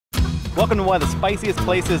Welcome to one of the spiciest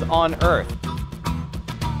places on earth.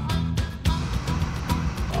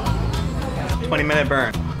 20-minute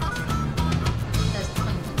burn.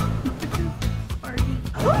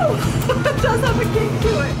 Oh, it does have a kick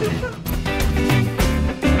to it.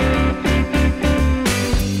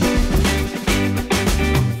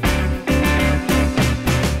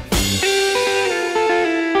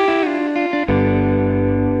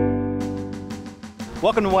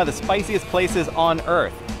 Welcome to one of the spiciest places on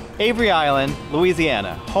earth. Avery Island,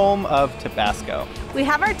 Louisiana, home of Tabasco. We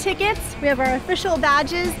have our tickets, we have our official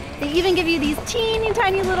badges, they even give you these teeny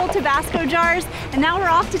tiny little Tabasco jars, and now we're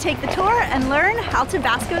off to take the tour and learn how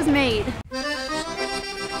Tabasco's made.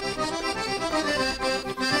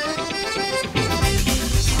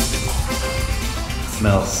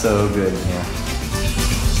 Smells so good in here.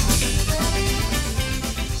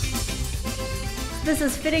 This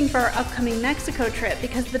is fitting for our upcoming Mexico trip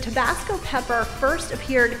because the Tabasco pepper first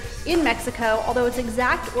appeared in Mexico, although its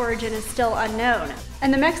exact origin is still unknown.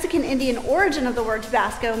 And the Mexican Indian origin of the word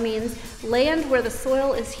Tabasco means land where the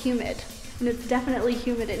soil is humid. And it's definitely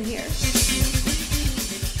humid in here.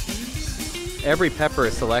 Every pepper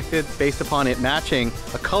is selected based upon it matching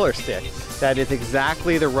a color stick that is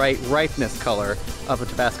exactly the right ripeness color of a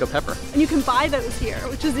Tabasco pepper. And you can buy those here,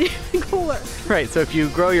 which is even cooler. Right, so if you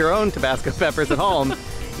grow your own Tabasco peppers at home,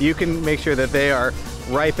 you can make sure that they are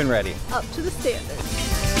ripe and ready. Up to the standard.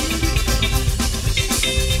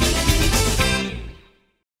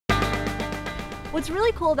 What's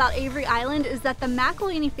really cool about Avery Island is that the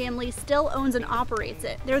McIlhenny family still owns and operates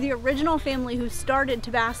it. They're the original family who started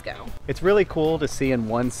Tabasco. It's really cool to see in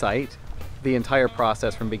one site the entire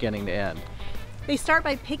process from beginning to end. They start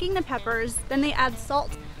by picking the peppers, then they add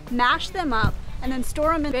salt, mash them up, and then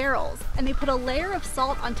store them in barrels. And they put a layer of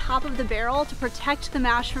salt on top of the barrel to protect the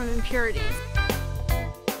mash from impurities.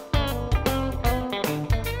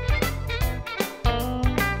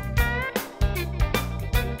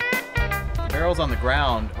 The barrels on the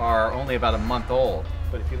ground are only about a month old,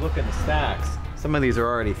 but if you look in the stacks, some of these are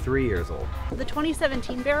already 3 years old. The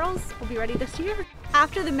 2017 barrels will be ready this year.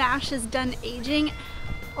 After the mash is done aging,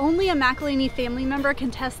 only a McIlhenny family member can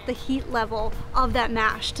test the heat level of that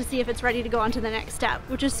mash to see if it's ready to go on to the next step,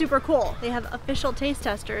 which is super cool. They have official taste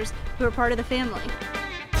testers who are part of the family.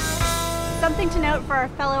 Something to note for our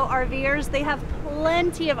fellow RVers, they have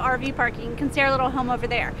plenty of RV parking. You can see our little home over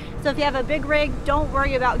there. So if you have a big rig, don't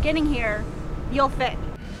worry about getting here, you'll fit.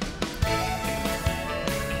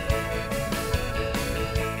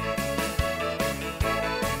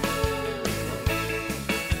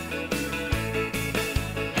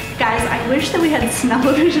 Guys, I wish that we had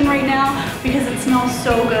smell-o-vision right now because it smells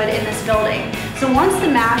so good in this building. So once the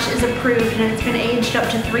mash is approved and it's been aged up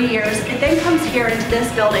to 3 years, it then comes here into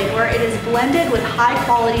this building where it is blended with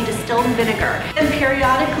high-quality distilled vinegar and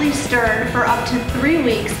periodically stirred for up to 3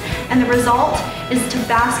 weeks, and the result is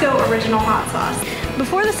Tabasco Original Hot Sauce.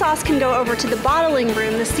 Before the sauce can go over to the bottling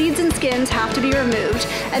room, the seeds and skins have to be removed,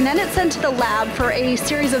 and then it's sent to the lab for a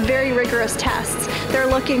series of very rigorous tests. They're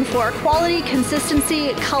looking for quality,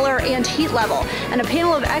 consistency, color, and heat level, and a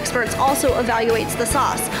panel of experts also evaluates the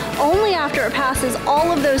sauce. Only after it passes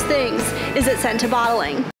all of those things is it sent to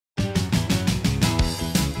bottling.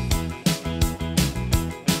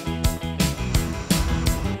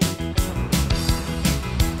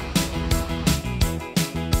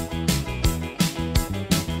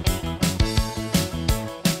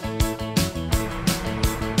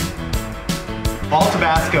 All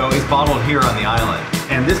Tabasco is bottled here on the island,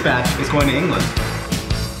 and this batch is going to England.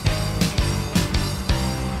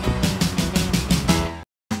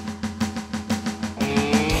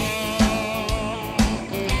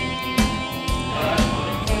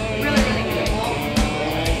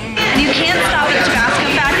 And you can't stop at the Tabasco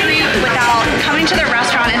factory without coming to the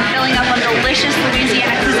restaurant and filling up on delicious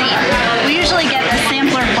Louisiana cuisine. We usually get the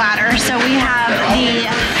sampler platter, so we have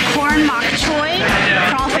the corn mock choy,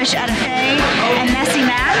 crawfish etouffee, and messy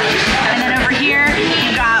mac. And then over here,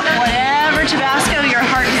 you've got whatever Tabasco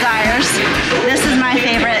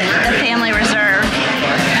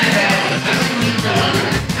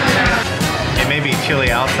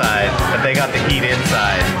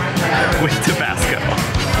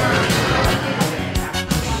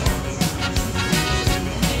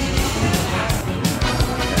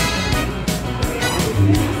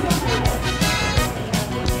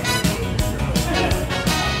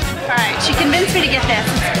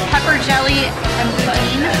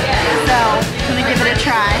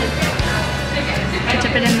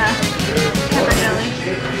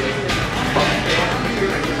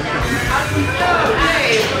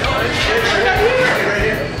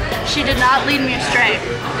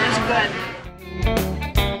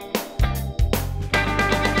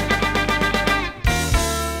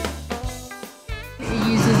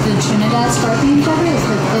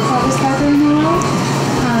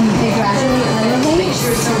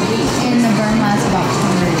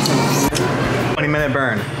 30-minute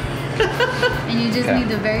burn. And you just need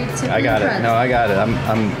the very tip. I got it. No, I got it.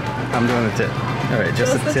 I'm doing the tip. All right,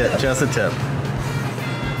 just a tip. Just a tip.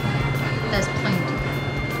 That's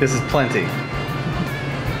plenty. This is plenty.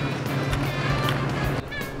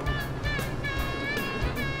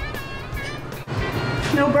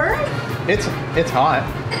 No burn? It's hot.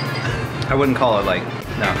 I wouldn't call it like,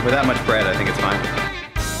 no, with that much bread, I think it's fine.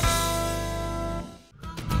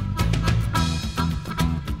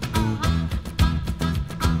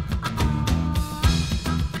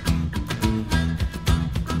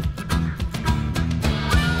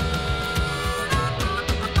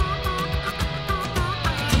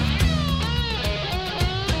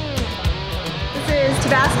 This is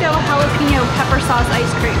Tabasco jalapeno pepper sauce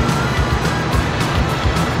ice cream.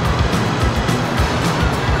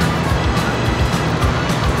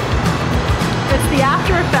 It's the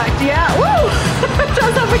after effect, yeah. Woo! It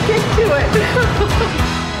does have a kick to it.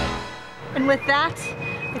 And with that,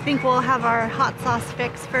 I think we'll have our hot sauce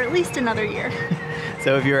fix for at least another year.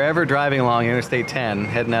 So if you're ever driving along Interstate 10,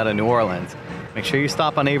 heading out of New Orleans, make sure you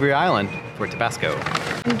stop on Avery Island for Tabasco.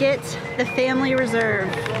 And get the family reserve.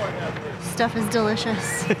 Stuff is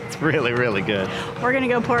delicious. It's really, really good. We're gonna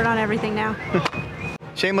go pour it on everything now.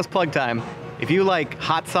 Shameless plug time. If you like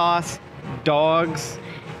hot sauce, dogs,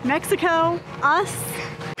 Mexico, us.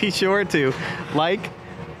 be sure to like,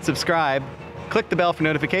 subscribe, click the bell for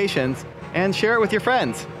notifications, and share it with your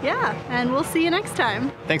friends. Yeah, and we'll see you next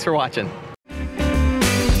time. Thanks for watching.